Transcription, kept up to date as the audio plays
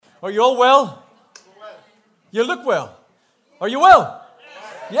Are you all well? You look well. Are you well?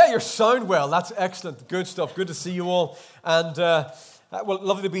 Yeah, you sound well. That's excellent. Good stuff. Good to see you all. And well,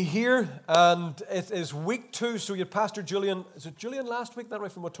 lovely to be here. And it is week 2. So you had Pastor Julian. Is it Julian last week? That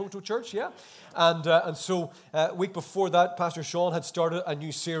right, from Watoto Church, yeah. And so week before that, Pastor Sean had started a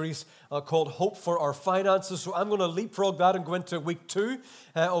new series called Hope for Our Finances. So I'm going to leapfrog that and go into week 2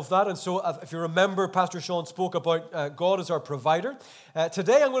 of that. And so if you remember, Pastor Sean spoke about God as our provider.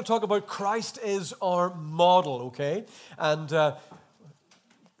 Today I'm going to talk about Christ is our model. Okay, and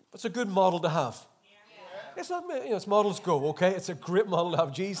it's a good model to have. It's not, it's models go, okay? It's a great model to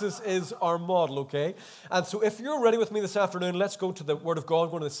have. Jesus is our model, okay? And so if you're ready with me this afternoon, let's go to the Word of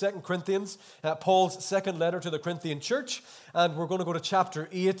God. We're going to the 2 Corinthians, Paul's second letter to the Corinthian church. And we're going to go to chapter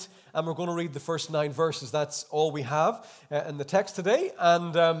 8, and we're going to read the first 9 verses. That's all we have in the text today.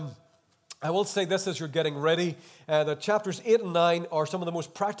 And I will say this as you're getting ready, that chapters 8 and 9 are some of the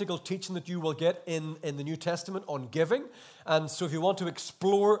most practical teaching that you will get in the New Testament on giving. And so if you want to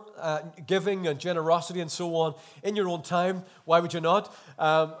explore giving and generosity and so on in your own time, why would you not?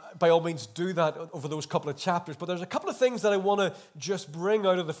 By all means, do that over those couple of chapters. But there's a couple of things that I want to just bring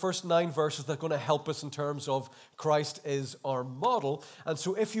out of the first 9 verses that are going to help us in terms of Christ is our model. And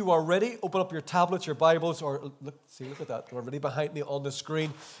so if you are ready, open up your tablets, your Bibles, or look at that. They're already behind me on the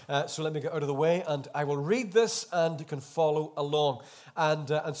screen. So let me get out of the way, and I will read this, and you can follow along.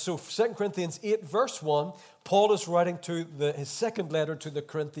 And so 2 Corinthians 8, verse 1, Paul is writing to his second letter to the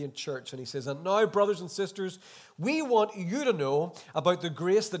Corinthian church, and he says, "And now, brothers and sisters, we want you to know about the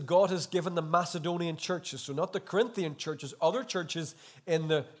grace that God has given the Macedonian churches." So not the Corinthian churches, other churches in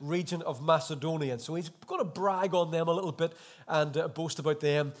the region of Macedonia. And so he's going to brag on them a little bit and boast about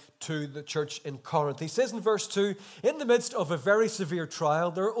them to the church in Corinth. He says in verse 2, "In the midst of a very severe trial,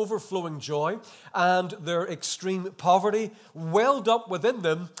 their overflowing joy and their extreme poverty welled up within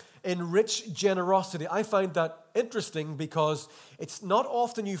them in rich generosity." I find that interesting because it's not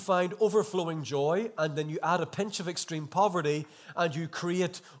often you find overflowing joy and then you add a pinch of extreme poverty and you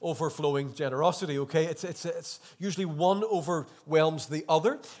create overflowing generosity, okay? It's usually one overwhelms the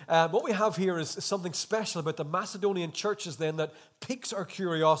other. What we have here is something special about the Macedonian churches then that piques our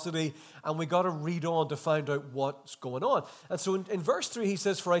curiosity, and we got to read on to find out what's going on. And so in verse 3 he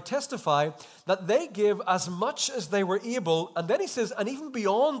says, "For I testify that they give as much as they were able," and then he says, "and even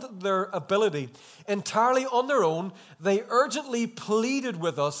beyond their ability, entirely on their own, they urgently pleaded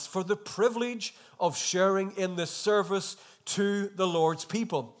with us for the privilege of sharing in this service to the Lord's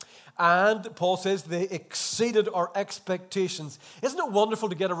people. And," Paul says, "they exceeded our expectations." Isn't it wonderful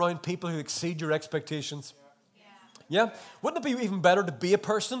to get around people who exceed your expectations? Yeah? Wouldn't it be even better to be a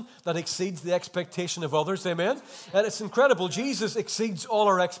person that exceeds the expectation of others? Amen? And it's incredible. Jesus exceeds all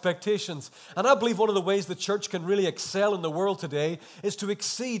our expectations. And I believe one of the ways the church can really excel in the world today is to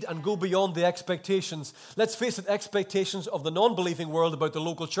exceed and go beyond the expectations. Let's face it, expectations of the non-believing world about the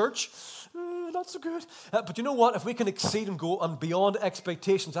local church, not so good. But you know what? If we can exceed and go on beyond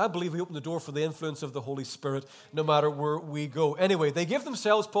expectations, I believe we open the door for the influence of the Holy Spirit no matter where we go. Anyway, they give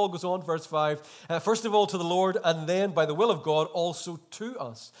themselves, Paul goes on, verse 5, first of all to the Lord, and then by the will of God also to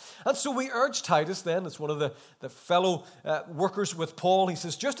us. And so we urge Titus then, it's one of the fellow workers with Paul, he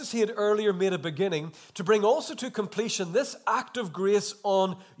says, just as he had earlier made a beginning, to bring also to completion this act of grace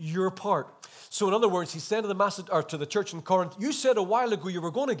on your part. So in other words, he said to the church in Corinth, "You said a while ago you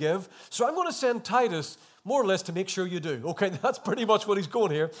were going to give, so I'm going to send Titus more or less to make sure you do." Okay, that's pretty much what he's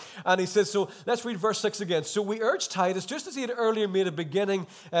going here. And he says, so let's read verse 6 again. "So we urge Titus, just as he had earlier made a beginning,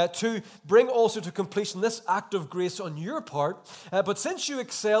 to bring also to completion this act of grace on your part. But since you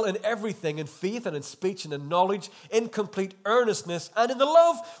excel in everything, in faith and in speech and in knowledge, in complete earnestness and in the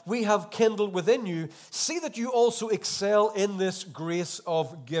love we have kindled within you, see that you also excel in this grace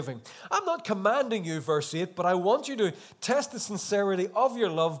of giving." I'm not commanding you, verse 8, but I want you to test the sincerity of your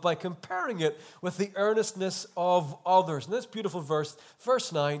love by comparing it with the earnestness of others. And this beautiful verse,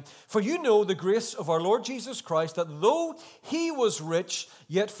 verse 9, "For you know the grace of our Lord Jesus Christ, that though he was rich,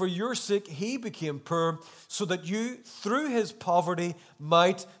 yet for your sake he became poor, so that you through his poverty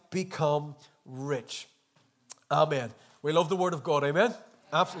might become rich." Amen. We love the word of God, amen?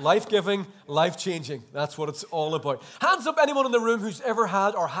 Life-giving, life-changing. That's what it's all about. Hands up anyone in the room who's ever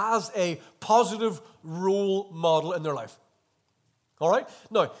had or has a positive role model in their life. All right?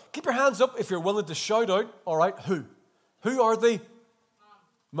 Now, keep your hands up if you're willing to shout out. All right, who? Who are they?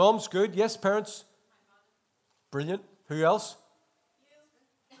 Moms, good. Yes, parents? Brilliant. Who else?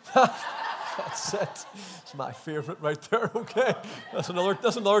 That's it. It's my favorite right there, okay? That's another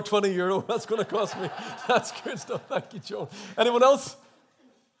 €20 that's going to cost me. That's good stuff. Thank you, Joe. Anyone else?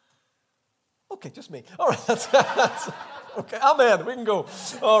 Okay, just me. All right, that's Okay, amen. We can go.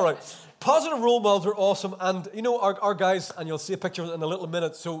 All right. Positive role models are awesome. And, you know, our guys, and you'll see a picture in a little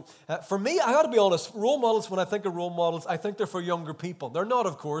minute. So, for me, I got to be honest, role models, when I think of role models, I think they're for younger people. They're not,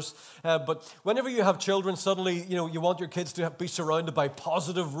 of course. But whenever you have children, suddenly, you know, you want your kids to be surrounded by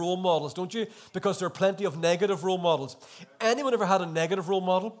positive role models, don't you? Because there are plenty of negative role models. Anyone ever had a negative role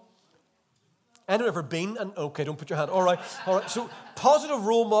model? Anyone ever been? Okay, don't put your hand. All right. So positive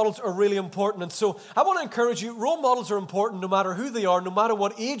role models are really important. And so I want to encourage you, role models are important no matter who they are, no matter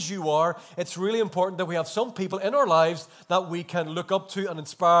what age you are. It's really important that we have some people in our lives that we can look up to and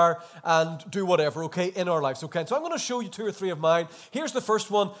inspire and do whatever, okay, in our lives. Okay, so I'm going to show you 2 or 3 of mine. Here's the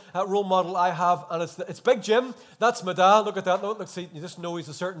first one, role model I have, and it's Big Jim. That's my dad. Look at that. Look, see, you just know he's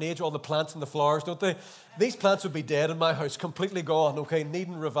a certain age, all the plants and the flowers, don't they? These plants would be dead in my house, completely gone, okay,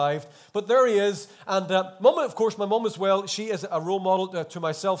 needing revived. But there he is. And Mum, of course, my mum as well, she is a role model to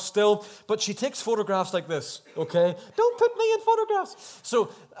myself still, but she takes photographs like this, okay? Don't put me in photographs.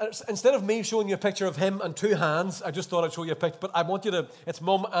 So instead of me showing you a picture of him and 2 hands, I just thought I'd show you a picture, but I want you to, it's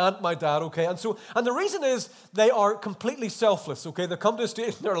Mum and my dad, okay? And the reason is they are completely selfless, okay? They come to a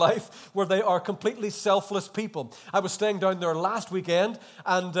stage in their life where they are completely selfless people. I was staying down there last weekend,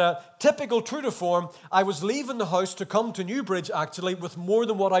 and typical true to form, I was leaving the house to come to Newbridge, actually, with more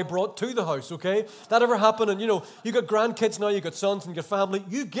than what I brought to the house, okay? That ever happened? And, you know, you got grandkids now, you got sons and your family,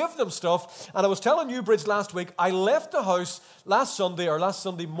 you give them stuff. And I was telling Newbridge last week, I left the house last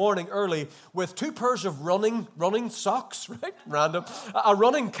Sunday morning early with 2 pairs of running socks, right? Random. A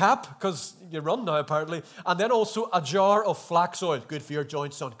running cap, because you run now apparently, and then also a jar of flax oil. Good for your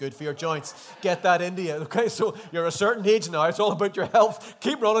joints, son, good for your joints. Get that into you, okay? So you're a certain age now, it's all about your health.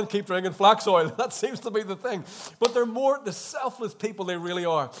 Keep running, keep drinking flax oil. That seems to be the thing. But they're more the selfless people they really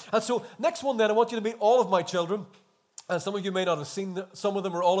are. And so next one then, I want you to meet all of my children. And some of you may not have seen some of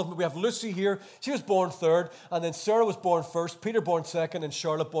them or all of them. We have Lucy here. She was born 3rd. And then Sarah was born 1st. Peter born 2nd. And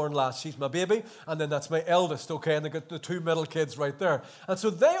Charlotte born last. She's my baby. And then that's my eldest, okay? And they got the 2 middle kids right there. And so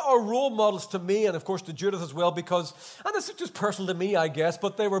they are role models to me and, of course, to Judith as well because, and this is just personal to me, I guess,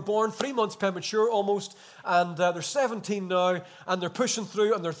 but they were born 3 months premature almost. And they're 17 now. And they're pushing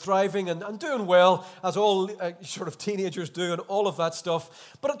through and they're thriving and doing well, as all sort of teenagers do and all of that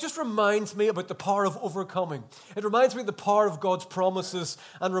stuff. But it just reminds me about the power of overcoming. It reminds me of the power of God's promises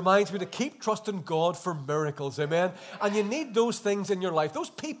and reminds me to keep trusting God for miracles, amen? And you need those things in your life,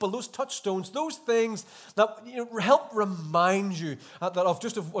 those people, those touchstones, those things that help remind you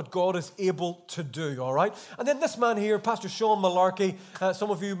of what God is able to do, all right? And then this man here, Pastor Sean Malarkey,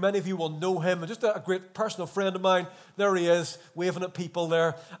 many of you will know him, just a great personal friend of mine. There he is, waving at people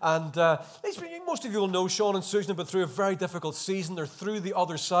there. And most of you will know Sean and Susan have been through a very difficult season. They're through the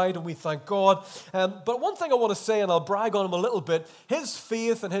other side, and we thank God. But one thing I want to say, and I'll brag on him a little bit, his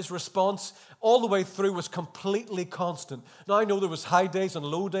faith and his response all the way through was completely constant. Now, I know there was high days and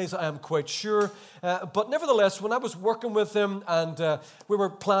low days, I am quite sure. But nevertheless, when I was working with him and we were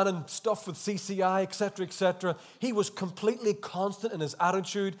planning stuff with CCI, etc., he was completely constant in his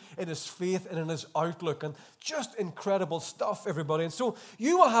attitude, in his faith, and in his outlook. And just incredible stuff, everybody. And so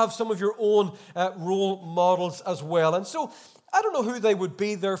you will have some of your own role models as well. And so I don't know who they would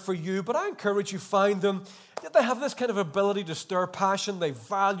be there for you, but I encourage you find them. They have this kind of ability to stir passion. They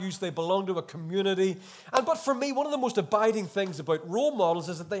values. They belong to a community. But for me, one of the most abiding things about role models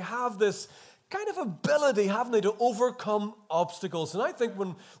is that they have this kind of ability, haven't they, to overcome obstacles. And I think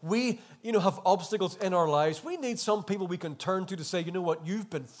when we, have obstacles in our lives, we need some people we can turn to say, you know what, you've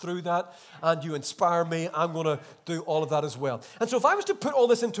been through that and you inspire me. I'm going to do all of that as well. And so if I was to put all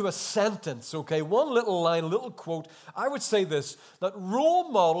this into a sentence, okay, one little line, a little quote, I would say this, that role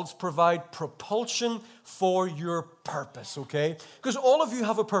models provide propulsion for your purpose, okay? Because all of you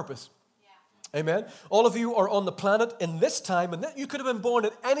have a purpose. Amen. All of you are on the planet in this time, and you could have been born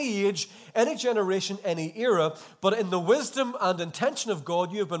at any age, any generation, any era, but in the wisdom and intention of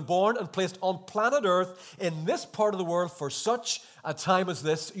God, you have been born and placed on planet Earth in this part of the world for such a time as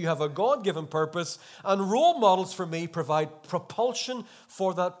this. You have a God-given purpose, and role models for me provide propulsion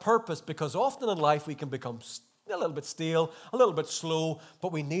for that purpose, because often in life we can become a little bit stale, a little bit slow,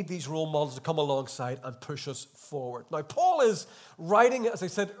 but we need these role models to come alongside and push us forward. Now, Paul is writing, as I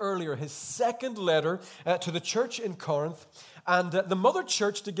said earlier, his 2nd letter to the church in Corinth. And the mother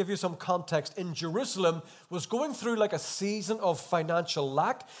church, to give you some context, in Jerusalem was going through like a season of financial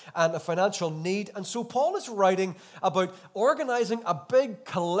lack and a financial need. And so Paul is writing about organizing a big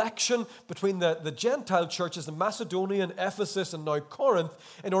collection between the Gentile churches, the Macedonian, Ephesus, and now Corinth,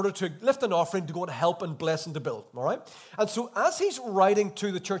 in order to lift an offering to go and help and bless and to build. All right? And so as he's writing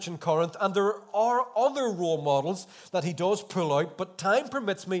to the church in Corinth, and there are other role models that he does pull out, but time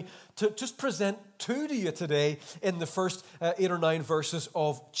permits me to just present 2 to you today in the first 8 or 9 verses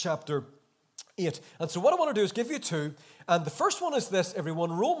of chapter 8. And so what I want to do is give you 2. And the first one is this,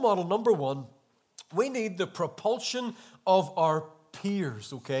 everyone. Role model number 1. We need the propulsion of our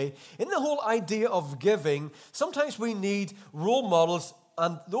peers, okay? In the whole idea of giving, sometimes we need role models,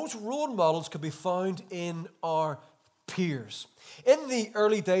 and those role models can be found in our peers. In the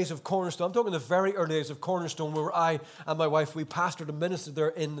early days of Cornerstone, I'm talking the very early days of Cornerstone, where I and my wife, we pastored and ministered there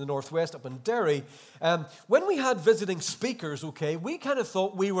in the Northwest, up in Derry. When we had visiting speakers, okay, we kind of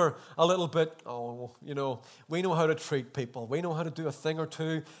thought we were a little bit, we know how to treat people. We know how to do a thing or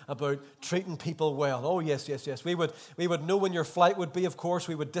two about treating people well. Oh, yes. We would know when your flight would be, of course.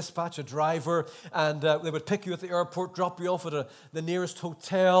 We would dispatch a driver, and they would pick you at the airport, drop you off at the nearest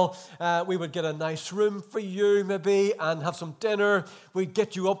hotel. We would get a nice room for you, maybe, and have some dinner. We'd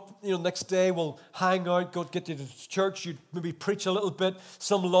get you up, next day, we'll hang out, go get you to church, you'd maybe preach a little bit,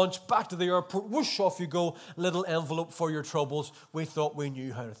 some lunch, back to the airport, whoosh, off you go, little envelope for your troubles. We thought we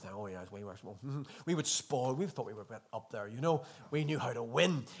knew how to think. Oh, yes, we were small. We would spoil. We thought we were a bit up there, We knew how to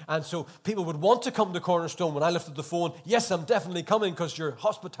win. And so people would want to come to Cornerstone. When I lifted the phone, yes, I'm definitely coming because your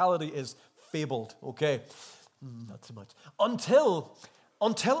hospitality is fabled, okay? Not so much.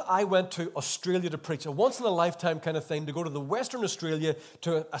 Until I went to Australia to preach, a once-in-a-lifetime kind of thing, to go to the Western Australia,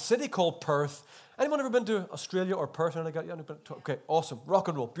 to a city called Perth. Anyone ever been to Australia or Perth? Okay, awesome. Rock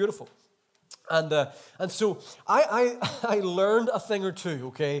and roll. Beautiful. And so I learned a thing or two,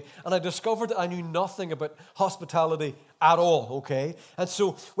 okay? And I discovered that I knew nothing about hospitality at all, okay? And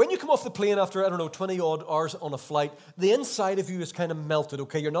so when you come off the plane after, 20-odd hours on a flight, the inside of you is kind of melted,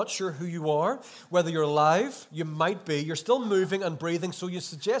 okay? You're not sure who you are, whether you're alive, you might be. You're still moving and breathing, so you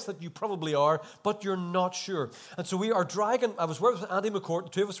suggest that you probably are, but you're not sure. And so we are dragging, I was working with Andy McCourt, the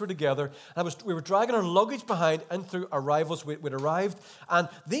two of us were together, and we were dragging our luggage behind, and through arrivals, we'd arrived, and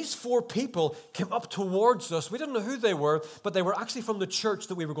these 4 people came up towards us. We didn't know who they were, but they were actually from the church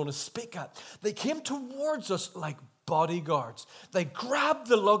that we were going to speak at. They came towards us like bodyguards. They grabbed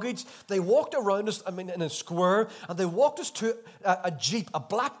the luggage, they walked around us, in a square, and they walked us to a Jeep, a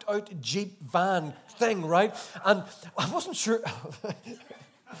blacked out Jeep van thing, right? And I wasn't sure.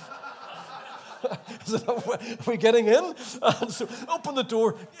 Are we getting in? And so open the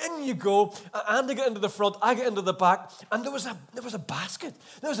door, in you go. Andy got into the front, I get into the back, and there was a basket.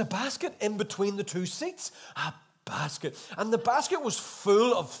 There was a basket in between the 2 seats. A basket. And the basket was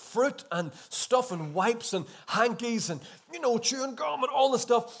full of fruit and stuff and wipes and hankies and, chewing gum and all the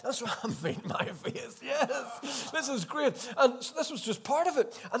stuff. That's what I'm feeding my face. Yes, this is great. And so this was just part of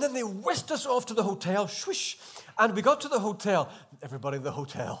it. And then they whisked us off to the hotel. Swish. And we got to the hotel. Everybody in the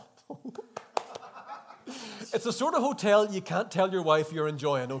hotel. It's the sort of hotel you can't tell your wife you're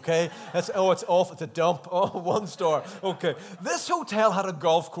enjoying, okay? It's off, it's a dump. Oh, 1 star. Okay. This hotel had a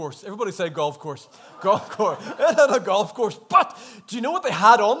golf course. Everybody say golf course. Golf course. It had a golf course. But do you know what they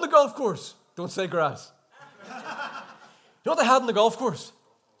had on the golf course? Don't say grass. You know what they had on the golf course?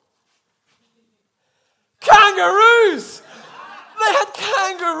 Kangaroos! They had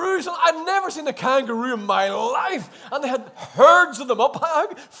kangaroos. I'd never seen a kangaroo in my life. And they had herds of them up.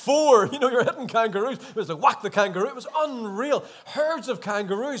 4, you're hitting kangaroos. It was like, whack the kangaroo. It was unreal. Herds of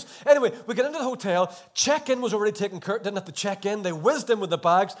kangaroos. Anyway, we get into the hotel. Check-in was already taken care of. Didn't have to check in. They whizzed in with the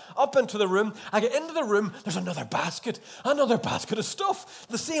bags up into the room. I get into the room. There's another basket of stuff.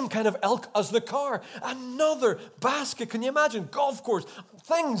 The same kind of ilk as the car. Another basket. Can you imagine? Golf course.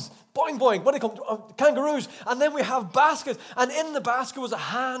 Things. Boing, boing. What do you call kangaroos. And then we have baskets. And in the basket was a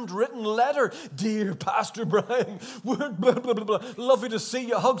handwritten letter. Dear Pastor Brian, blah, blah, blah, blah. Lovely to see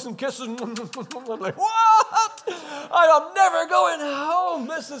you. Hugs and kisses. I'm like, what? I am never going home.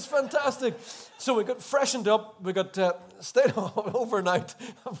 This is fantastic. So we got freshened up. We got stayed overnight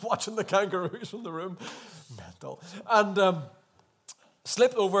watching the kangaroos from the room. Mental. And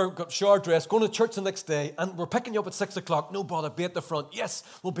slipped over, got showered, dressed, going to church the next day, and we're picking you up at 6 o'clock. No bother, be at the front. Yes,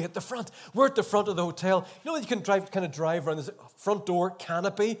 we'll be at the front. We're at the front of the hotel. You can drive around. There's a front door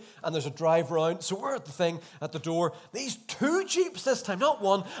canopy, and there's a drive around. So we're at the thing, at the door. These 2 Jeeps this time, not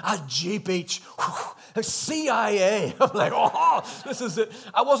one, a Jeep each. Like CIA. I'm like, this is it.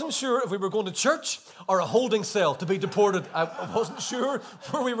 I wasn't sure if we were going to church or a holding cell to be deported. I wasn't sure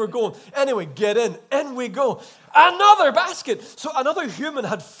where we were going. Anyway, get in we go. Another basket. So another human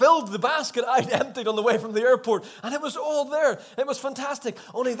had filled the basket I'd emptied on the way from the airport, and it was all there. It was fantastic.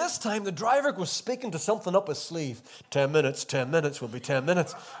 Only this time the driver was speaking to something up his sleeve. 10 minutes will be 10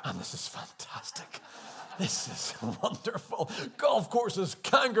 minutes. And this is fantastic. This is wonderful. Golf courses,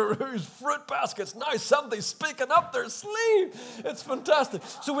 kangaroos, fruit baskets. Now somebody's speaking up their sleeve. It's fantastic.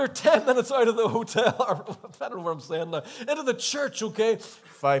 So we're 10 minutes out of the hotel, or I don't know what I'm saying now, into the church, okay?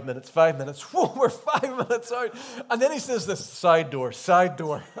 5 minutes. Whoa, we're 5 minutes out. And then he says this, side door.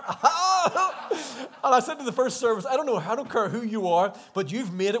 And I said to the first service, I don't care who you are, but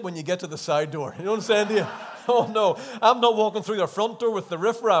you've made it when you get to the side door. You know what I'm saying to you? Oh, no, I'm not walking through the front door with the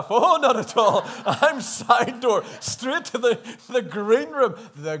riffraff. Oh, not at all. I'm side door, straight to the green room.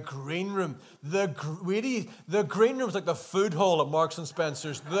 The green room. The green room is like the food hall at Marks and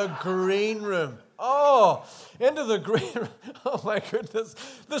Spencer's. The green room. Oh, into the green room. Oh, my goodness.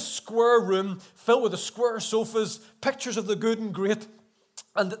 This square room filled with the square sofas, pictures of the good and great.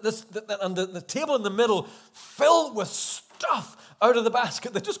 And the table in the middle filled with stuff out of the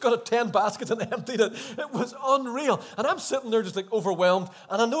basket. They just got 10 baskets and emptied it. It was unreal. And I'm sitting there just like overwhelmed.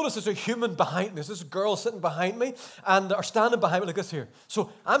 And I notice there's a human behind me. There's this girl sitting behind me or standing behind me like this here.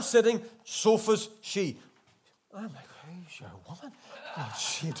 So I'm sitting, sofas, she. I'm like, hey, you're a woman? What's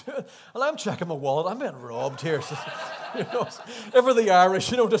she doing? And I'm checking my wallet. I'm being robbed here. So, ever the Irish,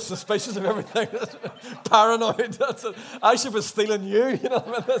 just suspicious of everything. Paranoid. That's it. I should be stealing you.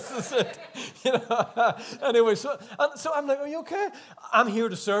 This is it. Anyway, so I'm like, are you okay? I'm here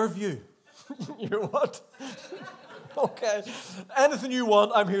to serve you. You're what? Okay. Anything you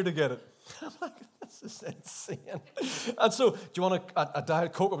want, I'm here to get it. I'm like, this is insane. And so, do you want a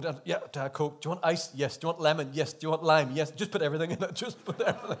Diet Coke? Yeah, Diet Coke. Do you want ice? Yes. Do you want lemon? Yes. Do you want lime? Yes. Just put everything in it. Just put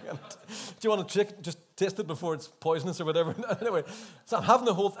everything in it. Do you want a chicken? Just taste it before it's poisonous or whatever. Anyway, so I'm having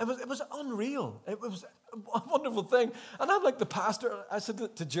the whole thing. It was unreal. It was a wonderful thing. And I'm like the pastor. I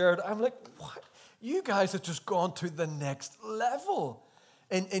said to Jared, I'm like, what? You guys have just gone to the next level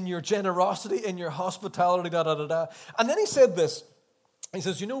in your generosity, in your hospitality, da-da-da-da. And then he said this. He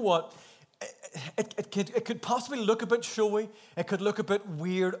says, you know what? It could possibly look a bit showy, it could look a bit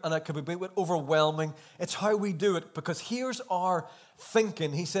weird, and it could be a bit overwhelming. It's how we do it, because here's our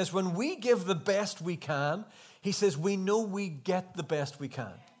thinking. He says, when we give the best we can, he says, we know we get the best we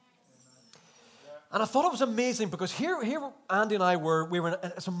can. And I thought it was amazing because here Andy and I were in,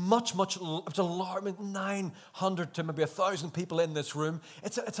 it's a much, it was a large, 900 to maybe 1,000 people in this room.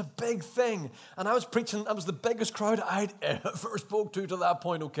 It's a big thing. And I was preaching, I was the biggest crowd I'd ever spoke to that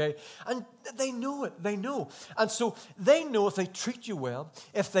point, okay? And they know it, they know. And so they know if they treat you well,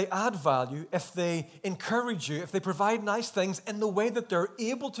 if they add value, if they encourage you, if they provide nice things in the way that they're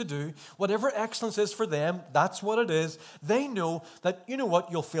able to do, whatever excellence is for them, that's what it is. They know that, you know what,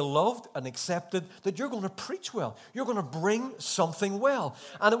 you'll feel loved and accepted, that you're going to preach well. You're going to bring something well.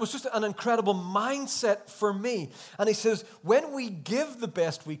 And it was just an incredible mindset for me. And he says, when we give the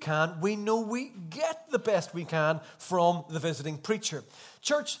best we can, we know we get the best we can from the visiting preacher.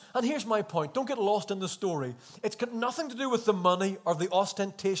 Church, and here's my point. Don't get lost in the story. It's got nothing to do with the money or the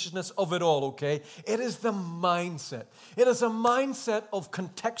ostentatiousness of it all, okay? It is the mindset. It is a mindset of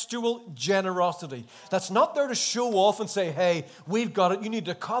contextual generosity. That's not there to show off and say, hey, we've got it, you need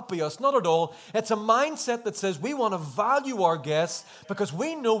to copy us. Not at all. It's a mindset that says we want to value our guests because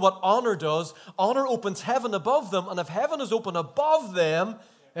we know what honor does. Honor opens heaven above them, and if heaven is open above them,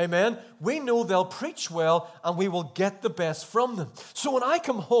 amen, we know they'll preach well and we will get the best from them. So when I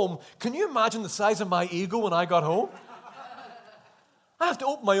come home, can you imagine the size of my ego when I got home? I have to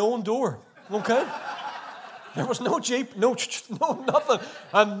open my own door, okay? There was no Jeep, no nothing,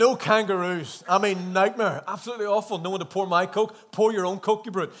 and no kangaroos. I mean, nightmare, absolutely awful. No one to pour my Coke, pour your own Coke,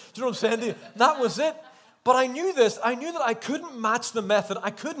 you brute. Do you know what I'm saying to you? That was it. But I knew this. I knew that I couldn't match the method.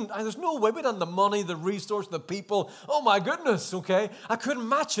 I couldn't. There's no way. We didn't have the money, the resource, the people. Oh, my goodness, okay? I couldn't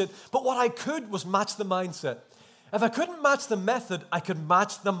match it. But what I could was match the mindset. If I couldn't match the method, I could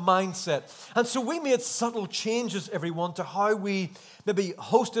match the mindset. And so we made subtle changes, everyone, to how we maybe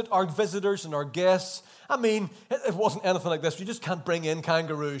hosted our visitors and our guests. I mean, it wasn't anything like this. You just can't bring in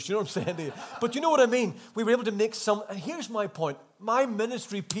kangaroos. You know what I'm saying to you? But you know what I mean? We were able to make some. And here's my point. My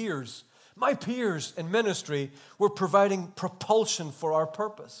ministry peers, my peers in ministry were providing propulsion for our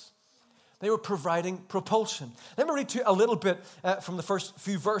purpose. They were providing propulsion. Let me read to you a little bit from the first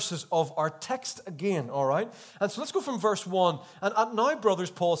few verses of our text again, all right? And so let's go from verse 1. And now, brothers,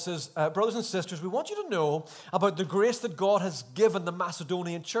 Paul says, brothers and sisters, we want you to know about the grace that God has given the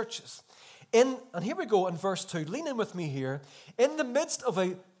Macedonian churches. And here we go in verse 2. Lean in with me here. In the midst of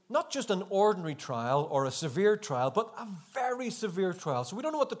not just an ordinary trial or a severe trial, but a very severe trial. So we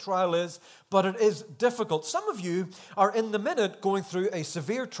don't know what the trial is, but it is difficult. Some of you are in the minute going through a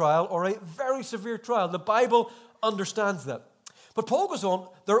severe trial or a very severe trial. The Bible understands that. But Paul goes on,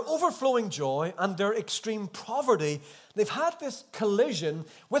 their overflowing joy and their extreme poverty, they've had this collision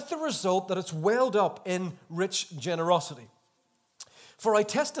with the result that it's welled up in rich generosity. For I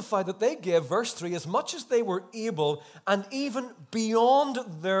testify that they gave, verse 3, as much as they were able and even beyond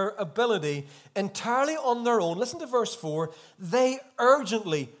their ability, entirely on their own. Listen to verse 4. They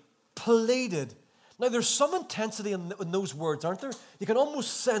urgently pleaded. Now, there's some intensity in those words, aren't there? You can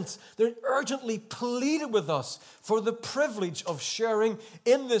almost sense they urgently pleaded with us for the privilege of sharing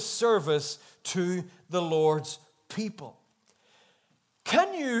in this service to the Lord's people.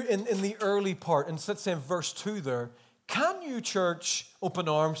 Can you, in the early part, and let's say in verse 2 there, can you, church, open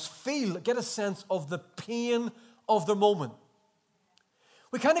arms, get a sense of the pain of the moment?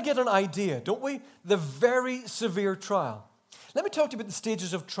 We kind of get an idea, don't we? The very severe trial. Let me talk to you about the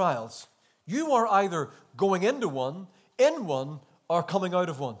stages of trials. You are either going into one, in one, or coming out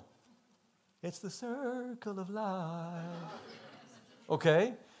of one. It's the circle of life.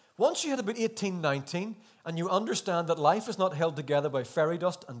 Okay? Once you hit about 18, 19, and you understand that life is not held together by fairy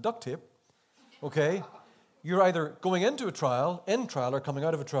dust and duct tape, okay? You're either going into a trial, in trial, or coming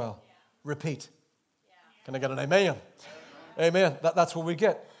out of a trial. Yeah. Repeat. Yeah. Can I get an amen? Amen. That's what we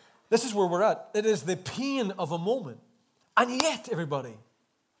get. This is where we're at. It is the pain of a moment. And yet, everybody,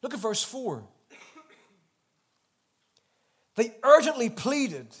 look at verse 4. They urgently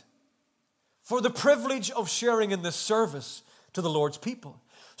pleaded for the privilege of sharing in this service to the Lord's people.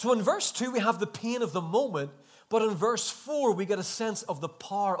 So in verse 2, we have the pain of the moment, but in verse 4, we get a sense of the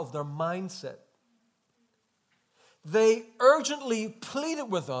power of their mindset. They urgently pleaded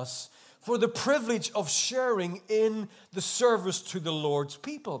with us for the privilege of sharing in the service to the Lord's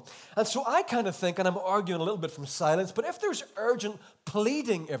people. And so I kind of think, and I'm arguing a little bit from silence, but if there's urgent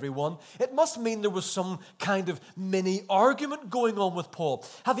pleading, everyone, it must mean there was some kind of mini argument going on with Paul.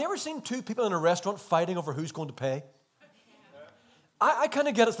 Have you ever seen two people in a restaurant fighting over who's going to pay? I kind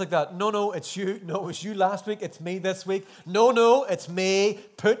of get it's like that. No, it's you. No, it was you last week. It's me this week. No, it's me.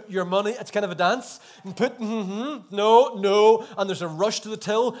 Put your money. It's kind of a dance. And put, no. And there's a rush to the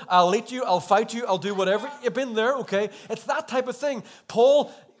till. I'll eat you. I'll fight you. I'll do whatever. You've been there, okay? It's that type of thing.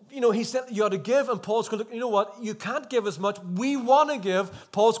 Paul, he said you ought to give, and Paul's going, you know what? You can't give as much. We want to give.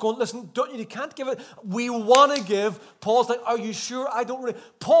 Paul's going, listen, you can't give it. We want to give. Paul's like, are you sure? I don't really.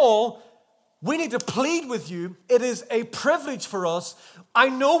 Paul, we need to plead with you. It is a privilege for us. I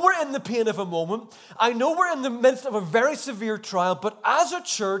know we're in the pain of a moment. I know we're in the midst of a very severe trial, but as a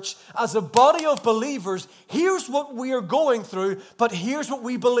church, as a body of believers, here's what we are going through, but here's what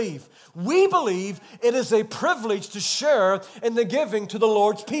we believe. We believe it is a privilege to share in the giving to the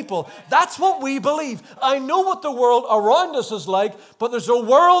Lord's people. That's what we believe. I know what the world around us is like, but there's a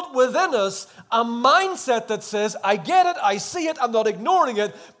world within us, a mindset that says, I get it, I see it, I'm not ignoring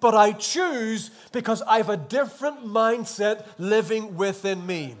it, but I choose because I have a different mindset living within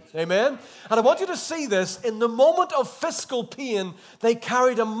me. Amen? And I want you to see this. In the moment of fiscal pain, they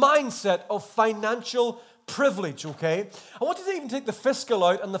carried a mindset of financial privilege, okay? I want you to even take the fiscal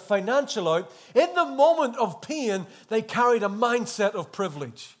out and the financial out. In the moment of pain, they carried a mindset of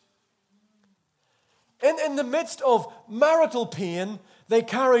privilege. In the midst of marital pain, they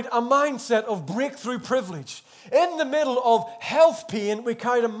carried a mindset of breakthrough privilege. In the middle of health pain, we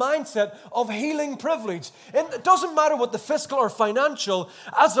carried a mindset of healing privilege. And it doesn't matter what the fiscal or financial,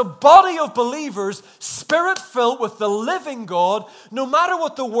 as a body of believers, spirit-filled with the living God, no matter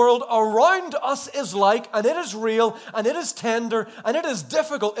what the world around us is like, and it is real, and it is tender, and it is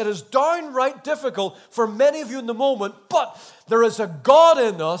difficult, it is downright difficult for many of you in the moment, but there is a God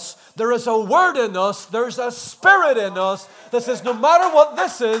in us, there is a word in us, there's a spirit in us that says no matter what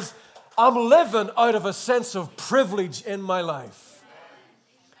this is, I'm living out of a sense of privilege in my life.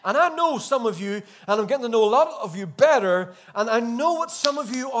 And I know some of you, and I'm getting to know a lot of you better, and I know what some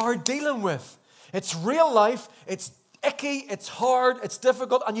of you are dealing with. It's real life, it's icky, it's hard, it's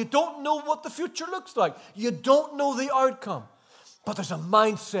difficult, and you don't know what the future looks like. You don't know the outcome. But there's a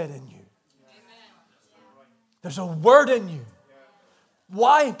mindset in you. There's a word in you.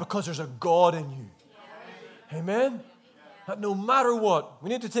 Why? Because there's a God in you. Amen? That no matter what, we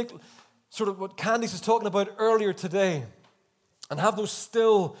need to take sort of what Candice was talking about earlier today and have those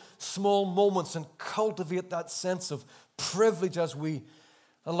still small moments and cultivate that sense of privilege as we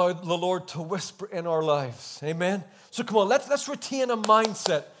allow the Lord to whisper in our lives. Amen? So come on, let's retain a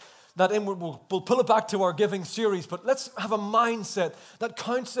mindset that we'll pull it back to our giving series, but let's have a mindset that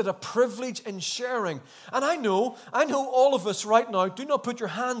counts it a privilege in sharing. And I know all of us right now, do not put your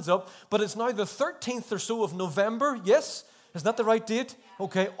hands up, but it's now the 13th or so of November, yes? Is that the right date?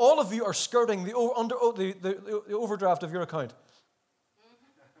 Okay, all of you are skirting the overdraft of your account.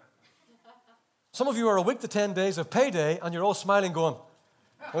 Some of you are a week to 10 days of payday, and you're all smiling going,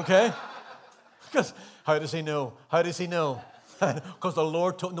 okay? Because how does he know? How does he know? Because the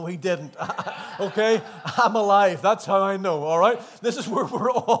Lord told, no, he didn't. Okay? I'm alive. That's how I know, all right? This is where we're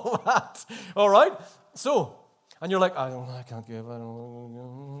all at, all right? So, and you're like, I can't give. I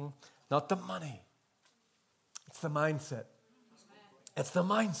don't. Not the money. It's the mindset. It's the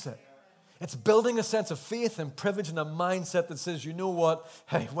mindset. It's building a sense of faith and privilege and a mindset that says, you know what?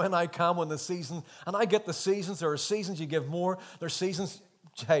 Hey, when I come, when the season, and I get the seasons, there are seasons you give more. There are seasons,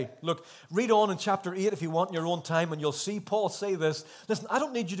 hey, look, read on in chapter 8 if you want in your own time, and you'll see Paul say this. Listen, I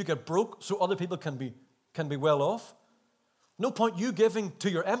don't need you to get broke so other people can be well off. No point you giving to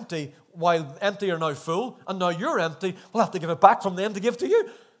your empty while empty are now full, and now you're empty. We'll have to give it back from them to give to you.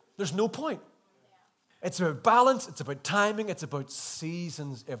 There's no point. It's about balance, it's about timing, it's about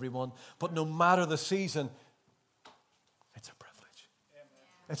seasons, everyone. But no matter the season, it's a privilege.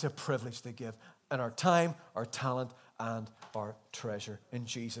 It's a privilege to give. And our time, our talent, and our treasure in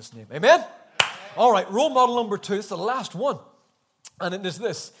Jesus' name. Amen? All right, role model number 2. It's the last one. And it is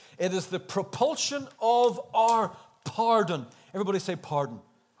this. It is the propulsion of our pardon. Everybody say pardon.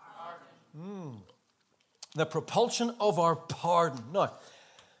 The propulsion of our pardon. Now,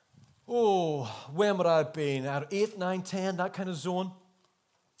 when would I have been? At 8, 9, 10, that kind of zone.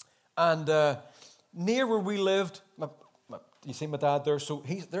 And near where we lived, you see my dad there, so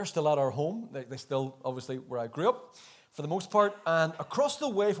they're still at our home. They still, obviously, where I grew up, for the most part. And across the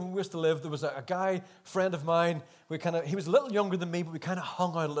way from where we used to live, there was a guy, friend of mine. He was a little younger than me, but we kind of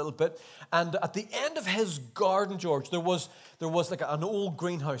hung out a little bit. And at the end of his garden, George, there was like an old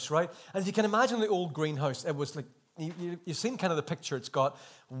greenhouse, right? And if you can imagine the old greenhouse, it was like, you've seen kind of the picture. It's got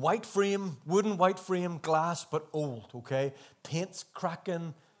white frame, wooden white frame, glass, but old, okay? Paint's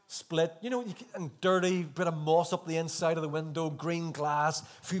cracking, split, and dirty, bit of moss up the inside of the window, green glass,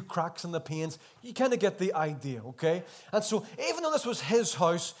 a few cracks in the panes. You kind of get the idea, okay? And so even though this was his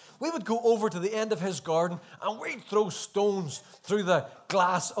house, we would go over to the end of his garden and we'd throw stones through the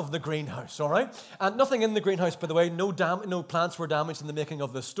glass of the greenhouse, all right? And nothing in the greenhouse, by the way, no plants were damaged in the making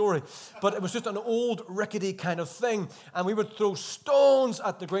of this story, but it was just an old rickety kind of thing, and we would throw stones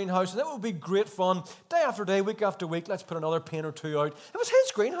at the greenhouse, and it would be great fun, day after day, week after week. Let's put another pane or two out. It was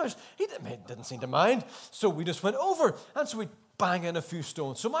his greenhouse. He didn't seem to mind, so we just went over, and so we'd bang in a few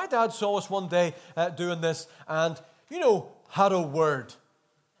stones. So my dad saw us one day doing this, and, had a word.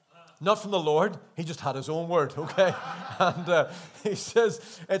 Not from the Lord, he just had his own word, okay? And he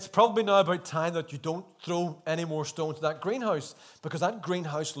says, it's probably now about time that you don't throw any more stones to that greenhouse, because that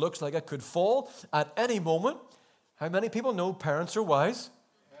greenhouse looks like it could fall at any moment. How many people know parents are wise?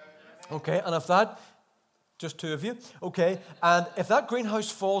 Okay, and if that, just 2 of you, okay, and if that greenhouse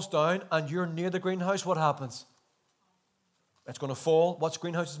falls down and you're near the greenhouse, what happens? It's going to fall. What's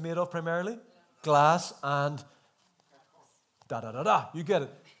greenhouse is made of primarily? Glass and da-da-da-da. You get it.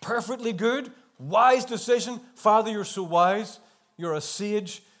 Perfectly good, wise decision. Father, you're so wise. You're a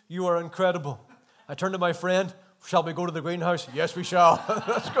sage. You are incredible. I turn to my friend. Shall we go to the greenhouse? Yes, we shall.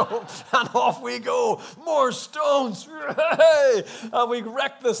 Let's go. And off we go. More stones. Hey! And we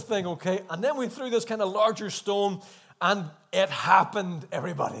wrecked this thing, okay? And then we threw this kind of larger stone, and it happened,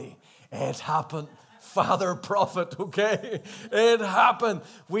 everybody. It happened. Father prophet, okay? It happened.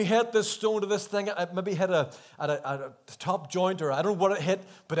 We hit this stone to this thing. It maybe hit a top joint, or I don't know what it hit.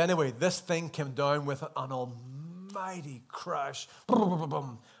 But anyway, this thing came down with an almighty crash.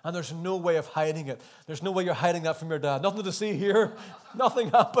 And there's no way of hiding it. There's no way you're hiding that from your dad. Nothing to see here. Nothing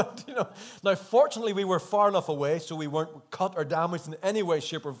happened, Now, fortunately, we were far enough away, so we weren't cut or damaged in any way,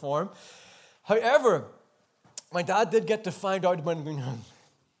 shape, or form. However, my dad did get to find out when...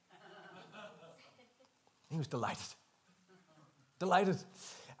 He was delighted. Delighted.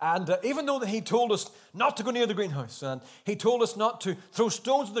 And even though he told us not to go near the greenhouse, and he told us not to throw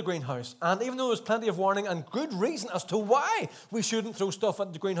stones at the greenhouse, and even though there was plenty of warning and good reason as to why we shouldn't throw stuff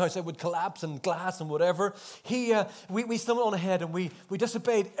at the greenhouse, it would collapse and glass and whatever, we still went on ahead and we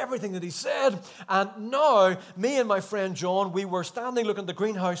disobeyed everything that he said. And now, me and my friend John, we were standing looking at the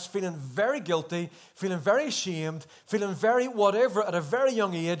greenhouse, feeling very guilty, feeling very ashamed, feeling very whatever at a very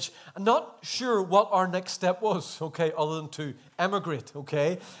young age, and not sure what our next step was, okay, other than to emigrate,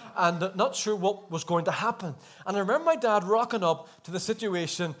 okay, and not sure what was going to happen. And I remember my dad rocking up to the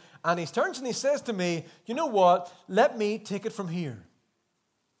situation, and he turns and he says to me, you know what, let me take it from here.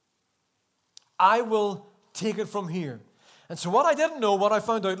 I will take it from here. And so what I didn't know, what I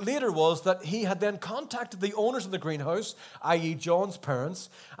found out later, was that he had then contacted the owners of the greenhouse, i.e. John's parents,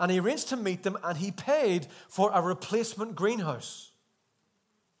 and he arranged to meet them, and he paid for a replacement greenhouse.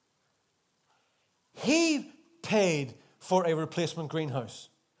 He paid for a replacement greenhouse.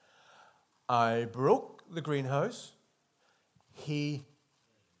 I broke the greenhouse. He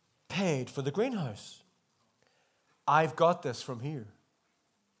paid for the greenhouse. I've got this from here.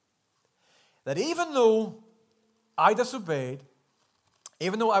 That even though I disobeyed,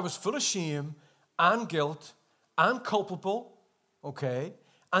 even though I was full of shame and guilt and culpable, okay,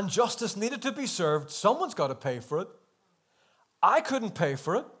 and justice needed to be served, someone's got to pay for it. I couldn't pay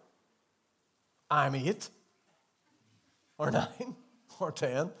for it. I'm 8 or 9 or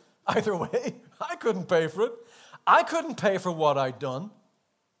 10. Either way, I couldn't pay for it. I couldn't pay for what I'd done.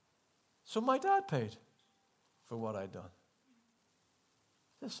 So my dad paid for what I'd done.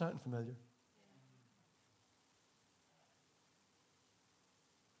 Does this sound familiar?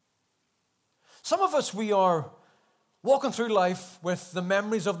 Some of us, we are walking through life with the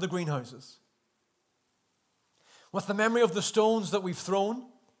memories of the greenhouses, with the memory of the stones that we've thrown,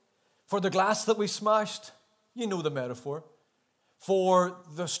 for the glass that we smashed. You know the metaphor. For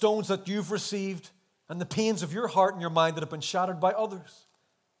the stones that you've received and the pains of your heart and your mind that have been shattered by others.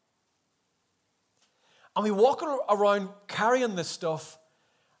 And we walk around carrying this stuff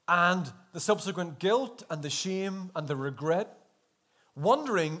and the subsequent guilt and the shame and the regret,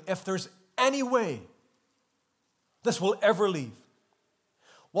 wondering if there's any way this will ever leave.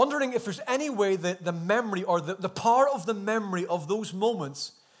 Wondering if there's any way that the memory or the power of the memory of those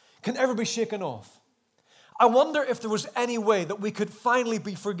moments can ever be shaken off. I wonder if there was any way that we could finally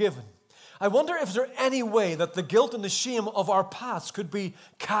be forgiven. I wonder if there's any way that the guilt and the shame of our past could be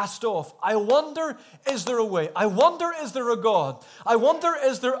cast off. I wonder, is there a way? I wonder, is there a God? I wonder,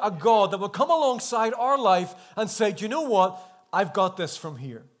 is there a God that will come alongside our life and say, do you know what? I've got this from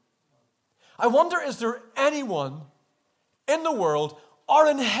here. I wonder, is there anyone in the world or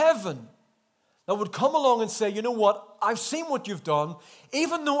in heaven that would come along and say, you know what, I've seen what you've done,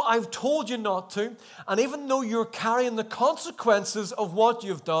 even though I've told you not to, and even though you're carrying the consequences of what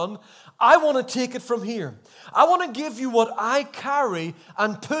you've done, I want to take it from here. I want to give you what I carry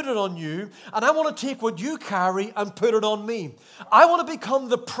and put it on you, and I want to take what you carry and put it on me. I want to become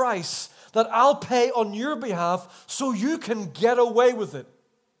the price that I'll pay on your behalf so you can get away with it.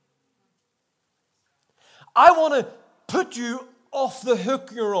 I want to put you off the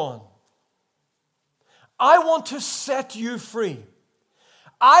hook you're on. I want to set you free.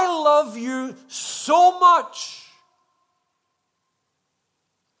 I love you so much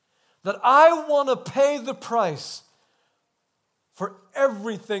that I want to pay the price for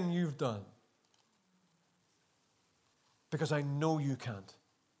everything you've done. Because I know you can't.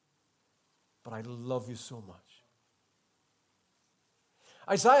 But I love you so much.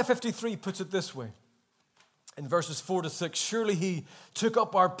 Isaiah 53 puts it this way. In verses 4 to 6, surely he took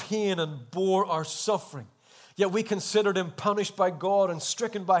up our pain and bore our suffering. Yet we considered him punished by God and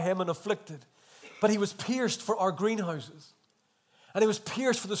stricken by him and afflicted. But he was pierced for our greenhouses. And he was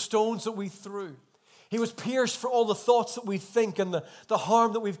pierced for the stones that we threw. He was pierced for all the thoughts that we think and the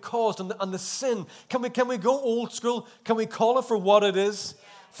harm that we've caused and the sin. Can we go old school? Can we call it for what it is?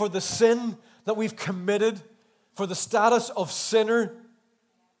 For the sin that we've committed, for the status of sinner.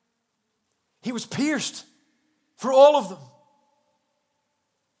 He was pierced for all of them.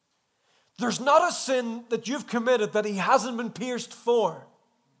 There's not a sin that you've committed that he hasn't been pierced for.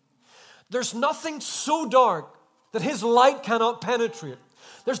 There's nothing so dark that his light cannot penetrate.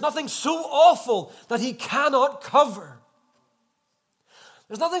 There's nothing so awful that he cannot cover.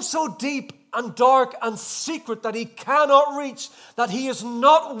 There's nothing so deep and dark and secret that he cannot reach, that he is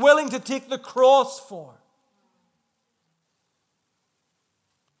not willing to take the cross for.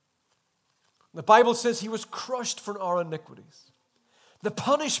 The Bible says he was crushed for our iniquities. The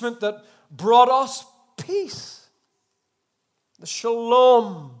punishment that brought us peace, the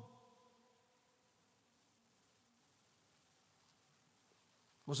shalom,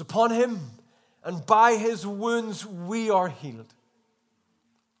 was upon him, and by his wounds we are healed.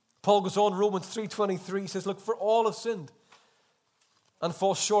 Paul goes on, Romans 3:23 says, look, for all have sinned and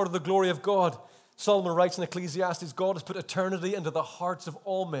fall short of the glory of God. Solomon writes in Ecclesiastes, God has put eternity into the hearts of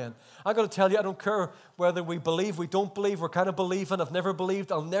all men. I've got to tell you, I don't care whether we believe, we don't believe, we're kind of believing, I've never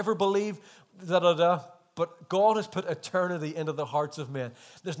believed, I'll never believe, but God has put eternity into the hearts of men.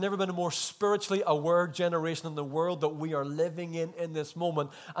 There's never been a more spiritually aware generation in the world that we are living in this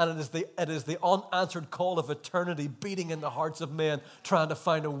moment, and it is the unanswered call of eternity beating in the hearts of men, trying to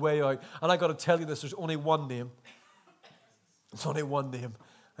find a way out. And I've got to tell you this, there's only one name. It's only one name,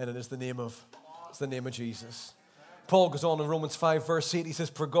 and it is the name of Jesus. Paul goes on in Romans 5 verse 8, he says,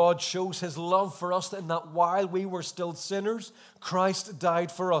 for God shows his love for us in that while we were still sinners, Christ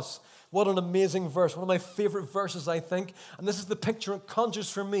died for us. What an amazing verse. One of my favorite verses, I think. And this is the picture it conjures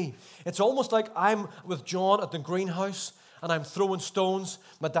for me. It's almost like I'm with John at the greenhouse, and I'm throwing stones.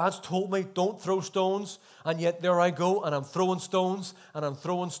 My dad's told me, don't throw stones. And yet there I go, and I'm throwing stones, and I'm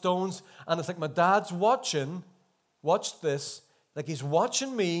throwing stones. And it's like my dad's watching, watch this, like he's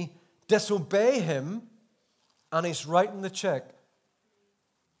watching me disobey him, and he's writing the check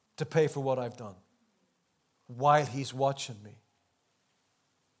to pay for what I've done while he's watching me.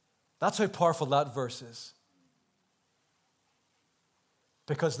 That's how powerful that verse is.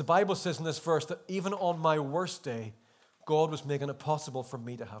 Because the Bible says in this verse that even on my worst day, God was making it possible for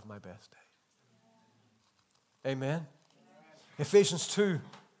me to have my best day. Amen. Ephesians 2,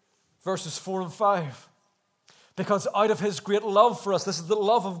 verses 4 and 5. Because out of his great love for us, this is the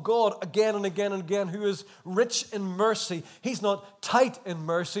love of God again and again and again, who is rich in mercy. He's not tight in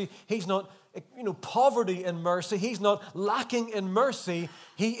mercy. He's not, poverty in mercy. He's not lacking in mercy.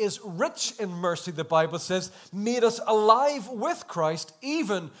 He is rich in mercy, the Bible says, made us alive with Christ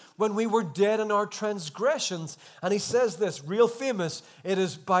even when we were dead in our transgressions. And he says this, real famous, it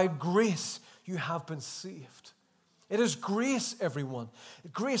is by grace you have been saved. It is grace, everyone.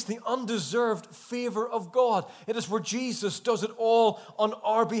 Grace, the undeserved favor of God. It is where Jesus does it all on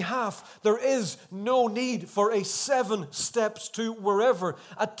our behalf. There is no need for a 7 steps to wherever,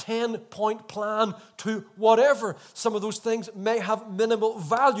 a 10-point plan to whatever. Some of those things may have minimal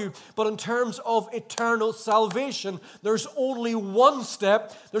value, but in terms of eternal salvation, there's only one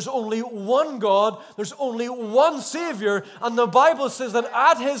step, there's only one God, there's only one Savior, and the Bible says that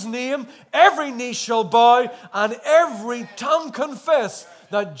at his name, every knee shall bow and every tongue confess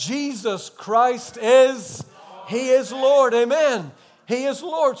that Jesus Christ He is Lord. Amen. He is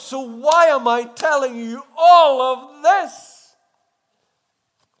Lord. So why am I telling you all of this?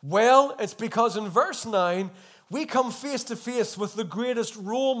 Well, it's because in verse 9, we come face to face with the greatest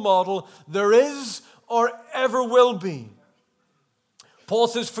role model there is or ever will be. Paul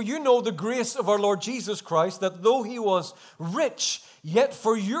says, for you know the grace of our Lord Jesus Christ, that though he was rich, yet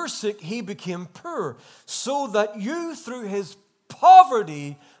for your sake he became poor, so that you through his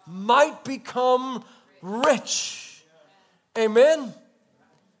poverty might become rich. Amen?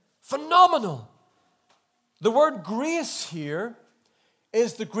 Phenomenal. The word grace here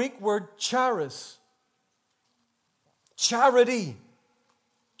is the Greek word charis. Charity.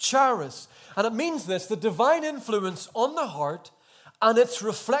 Charis. And it means this, the divine influence on the heart and its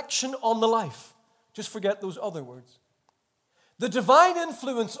reflection on the life. Just forget those other words. The divine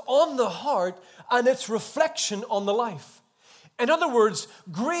influence on the heart and its reflection on the life. In other words,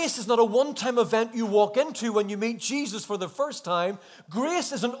 grace is not a one-time event you walk into when you meet Jesus for the first time.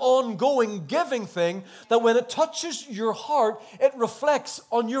 Grace is an ongoing giving thing that when it touches your heart, it reflects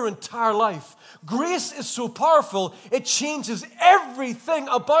on your entire life. Grace is so powerful, it changes everything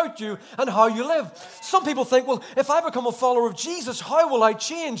about you and how you live. Some people think, well, if I become a follower of Jesus, how will I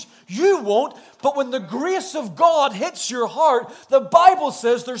change? You won't, but when the grace of God hits your heart, the Bible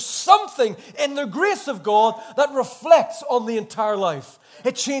says there's something in the grace of God that reflects on the entire life.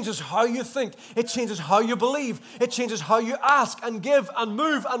 It changes how you think. It changes how you believe. It changes how you ask and give and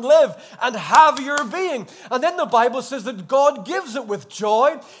move and live and have your being. And then the Bible says that God gives it with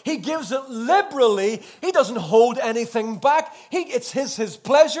joy. He gives it liberally. He doesn't hold anything back. It's his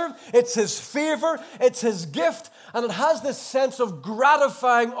pleasure. It's his favor. It's his gift. And it has this sense of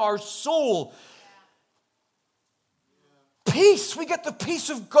gratifying our soul. Peace. We get the peace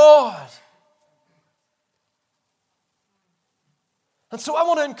of God. And so I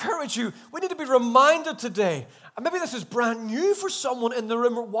want to encourage you, we need to be reminded today, and maybe this is brand new for someone in the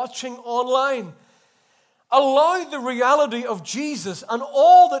room or watching online. Allow the reality of Jesus and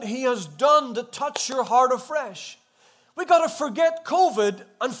all that he has done to touch your heart afresh. We got to forget COVID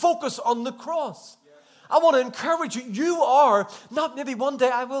and focus on the cross. I want to encourage you, you are, not maybe one day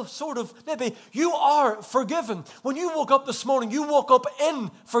I will maybe you are forgiven. When you woke up this morning, you woke up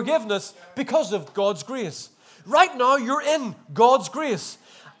in forgiveness because of God's grace. Right now, you're in God's grace.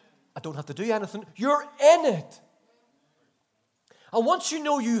 I don't have to do anything. You're in it. And once you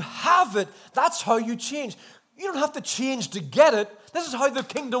know you have it, that's how you change. You don't have to change to get it. This is how the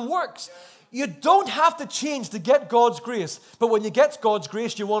kingdom works. You don't have to change to get God's grace. But when you get God's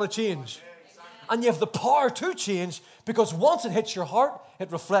grace, you want to change. And you have the power to change because once it hits your heart,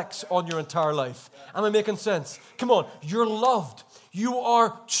 it reflects on your entire life. Am I making sense? Come on, you're loved. You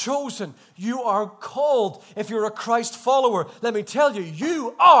are chosen. You are called. If you're a Christ follower, let me tell you,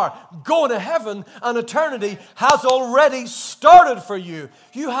 you are going to heaven, and eternity has already started for you.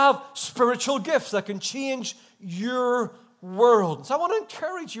 You have spiritual gifts that can change your world. So I want to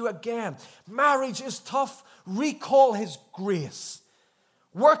encourage you again. Marriage is tough. Recall his grace.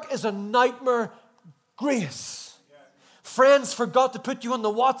 Work is a nightmare. Grace. Friends forgot to put you in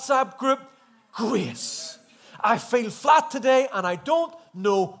the WhatsApp group. Grace. I feel flat today and I don't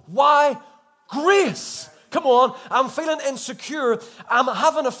know why. Grace. Come on, I'm feeling insecure. I'm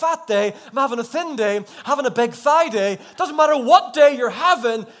having a fat day. I'm having a thin day. Having a big thigh day. Doesn't matter what day you're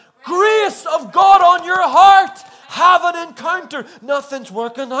having. Grace of God on your heart. Have an encounter. Nothing's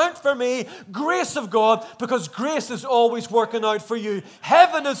working out for me. Grace of God, because grace is always working out for you.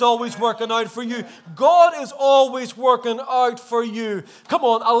 Heaven is always working out for you. God is always working out for you. Come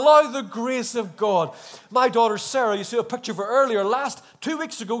on, allow the grace of God. My daughter Sarah, you see a picture of her earlier, 2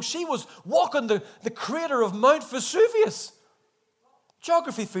 weeks ago, she was walking the crater of Mount Vesuvius.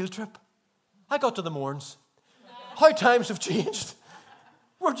 Geography field trip. I got to the Mourns. How times have changed.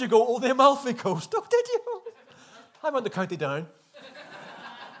 Where'd you go? Oh, the Amalfi Coast. Oh, did you? I went to County Down.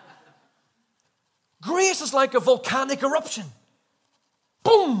 Grace is like a volcanic eruption.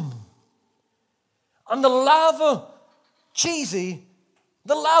 Boom! And the lava, cheesy,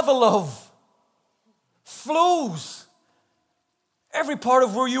 the lava love flows every part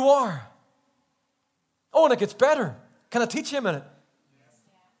of where you are. Oh, and it gets better. Can I teach you a minute?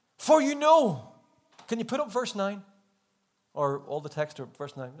 For you know. Can you put up verse 9? Or all the text or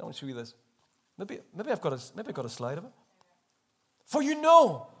verse 9? I want to show you this. Maybe I've got a slide of it. For you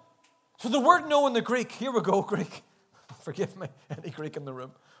know. So the word know in the Greek, here we go, Greek. Forgive me, any Greek in the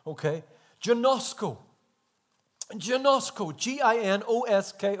room. Okay. Ginosko. Ginosko.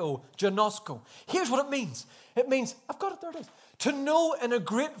 Ginosko. Ginosko. Here's what it means. It means, I've got it, there it is. To know in a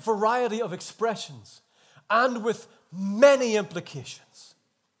great variety of expressions and with many implications.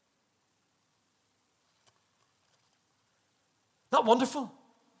 Not wonderful?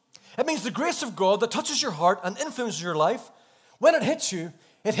 It means the grace of God that touches your heart and influences your life. When it hits you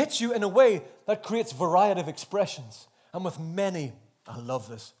in a way that creates variety of expressions and with many, I love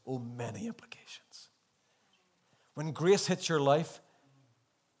this, many implications. When grace hits your life,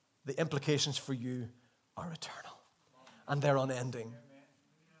 the implications for you are eternal and they're unending.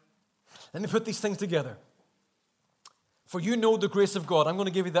 Let me put these things together. For you know the grace of God. I'm going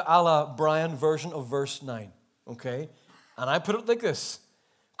to give you the a la Brian version of verse 9, okay? And I put it like this.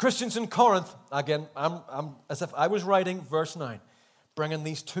 Christians in Corinth, again, I'm as if I was writing verse 9, bringing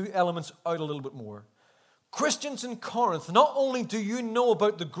these two elements out a little bit more. Christians in Corinth, not only do you know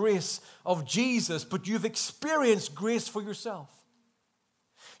about the grace of Jesus, but you've experienced grace for yourself.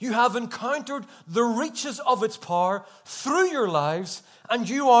 You have encountered the reaches of its power through your lives, and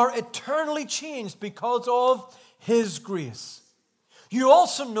you are eternally changed because of His grace. You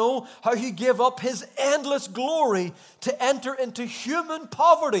also know how He gave up His endless glory to enter into human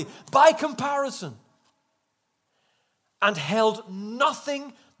poverty by comparison and held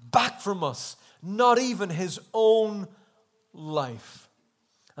nothing back from us, not even His own life.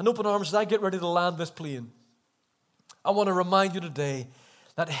 And open arms, as I get ready to land this plane, I want to remind you today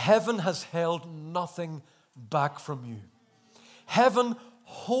that heaven has held nothing back from you. Heaven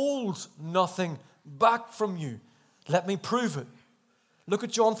holds nothing back from you. Let me prove it. Look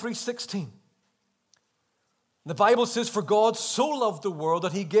at John 3:16. The Bible says, for God so loved the world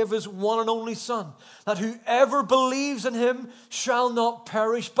that He gave His one and only Son, that whoever believes in Him shall not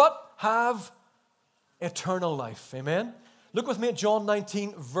perish, but have eternal life. Amen? Look with me at John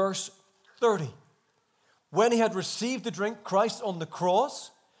 19, verse 30. When He had received the drink, Christ on the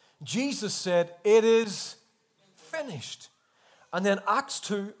cross, Jesus said, it is finished. And then Acts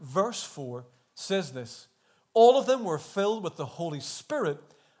 2, verse 4 says this. All of them were filled with the Holy Spirit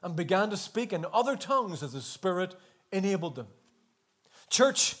and began to speak in other tongues as the Spirit enabled them.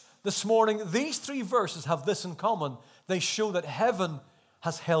 Church, this morning, these three verses have this in common. They show that heaven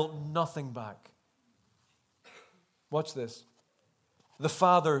has held nothing back. Watch this. The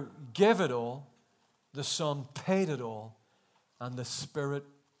Father gave it all, the Son paid it all, and the Spirit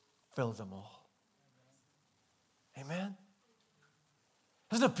filled them all. Amen?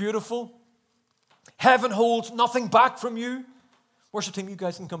 Isn't it beautiful? Heaven holds nothing back from you. Worship team, you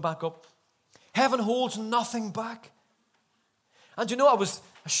guys can come back up. Heaven holds nothing back. And you know, I was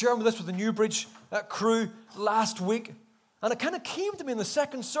sharing this with the Newbridge crew last week, and it kind of came to me in the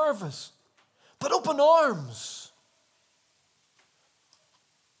second service. But open arms.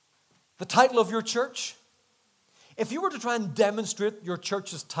 The title of your church. If you were to try and demonstrate your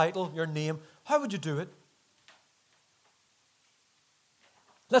church's title, your name, how would you do it?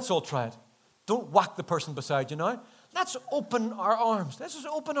 Let's all try it. Don't whack the person beside you now. Let's open our arms. Let's just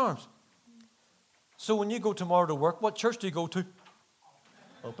open arms. So when you go tomorrow to work, what church do you go to?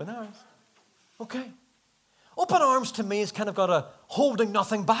 Open arms. Okay. Open arms to me has kind of got a holding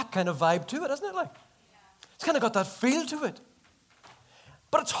nothing back kind of vibe to it, hasn't it? Like, it's kind of got that feel to it.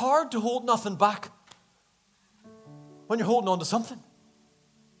 But it's hard to hold nothing back when you're holding on to something.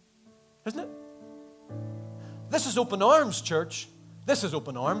 Isn't it? This is Open Arms Church. This is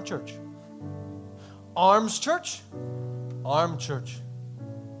Open Arm Church. Arms Church, Arm Church.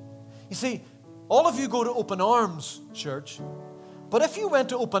 You see, all of you go to Open Arms Church, but if you went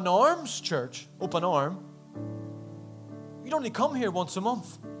to Open Arms Church, Open Arm, you'd only come here once a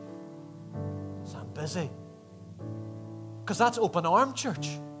month. So I'm busy. Because that's Open Arm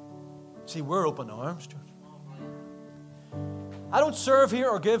Church. See, we're Open Arms Church. I don't serve here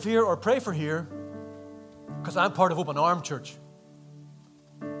or give here or pray for here because I'm part of Open Arm Church.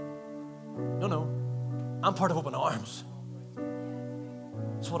 No. I'm part of Open Arms.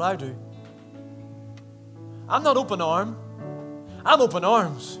 That's what I do. I'm not Open Arm. I'm Open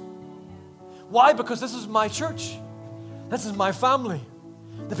Arms. Why? Because this is my church. This is my family.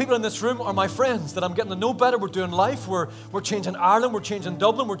 The people in this room are my friends that I'm getting to know better. We're doing life. We're changing Ireland. We're changing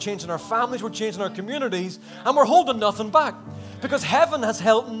Dublin. We're changing our families. We're changing our communities. And we're holding nothing back. Because heaven has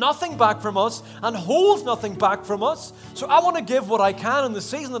held nothing back from us and holds nothing back from us. So I want to give what I can in the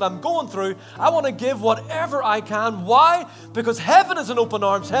season that I'm going through. I want to give whatever I can. Why? Because heaven is an open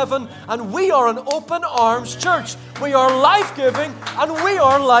arms heaven and we are an open arms church. We are life-giving and we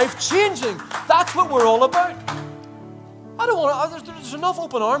are life-changing. That's what we're all about. I don't want to, there's enough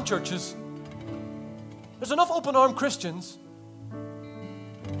open arm churches. There's enough open arm Christians.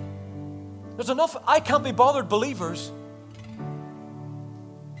 There's enough I can't be bothered believers.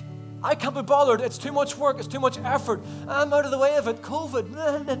 I can't be bothered. It's too much work. It's too much effort. I'm out of the way of it. COVID.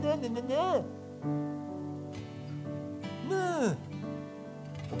 Nah.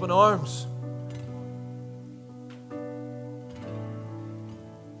 Open arms.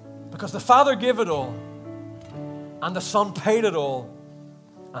 Because the Father gave it all. And the Son paid it all.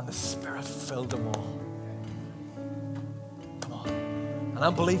 And the Spirit filled them all. Come on. And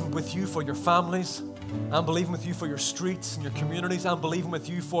I'm believing with you for your families. I'm believing with you for your streets and your communities. I'm believing with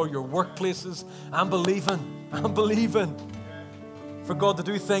you for your workplaces. I'm believing for God to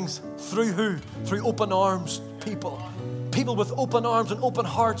do things through who? Through open arms people. People with open arms and open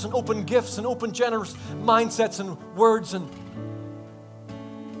hearts and open gifts and open generous mindsets and words. And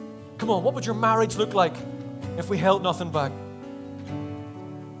come on, what would your marriage look like if we held nothing back?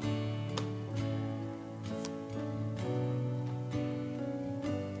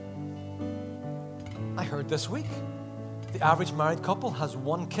 I heard this week, the average married couple has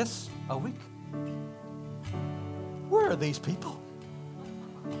one kiss a week. Where are these people?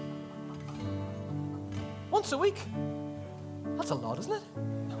 Once a week? That's a lot, isn't it?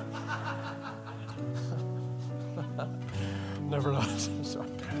 Never noticed. Sorry.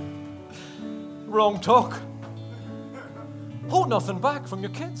 Wrong talk. Hold nothing back from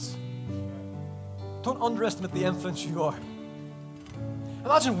your kids. Don't underestimate the influence you are.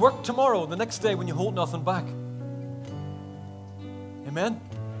 Imagine work tomorrow, the next day, when you hold nothing back. Amen?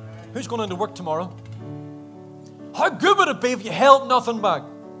 Who's going into work tomorrow? How good would it be if you held nothing back?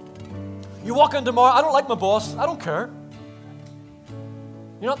 You walk in tomorrow, I don't like my boss, I don't care.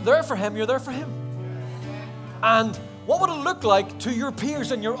 You're not there for him, you're there for him. And what would it look like to your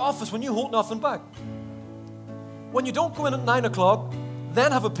peers in your office when you hold nothing back? When you don't go in at 9 o'clock,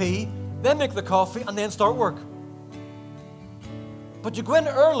 then have a pee, then make the coffee, and then start work. But you go in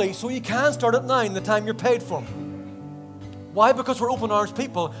early so you can start at 9, the time you're paid for. Why? Because we're open arms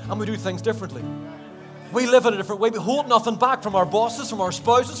people and we do things differently. We live in a different way. We hold nothing back from our bosses, from our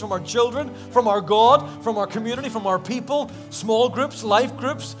spouses, from our children, from our God, from our community, from our people, small groups, life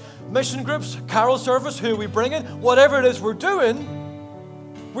groups, mission groups, carol service, who we bring in, whatever it is we're doing,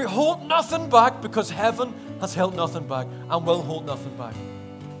 we hold nothing back because heaven has held nothing back and will hold nothing back.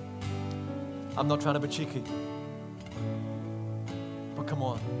 I'm not trying to be cheeky. But come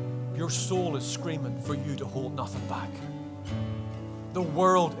on, your soul is screaming for you to hold nothing back. The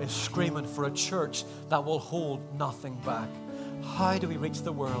world is screaming for a church that will hold nothing back. How do we reach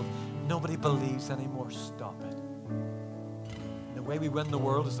the world? Nobody believes anymore. Stop it. The way we win the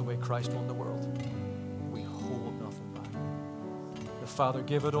world is the way Christ won the world. We hold nothing back. The Father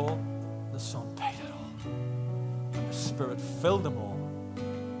gave it all. The Son paid it all. And the Spirit filled them all.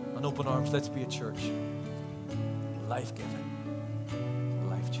 And open arms, let's be a church. Life-giving.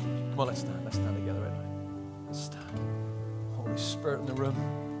 Life-changing. Come on, let's stand. Let's stand together right now. Let's stand. Holy Spirit in the room.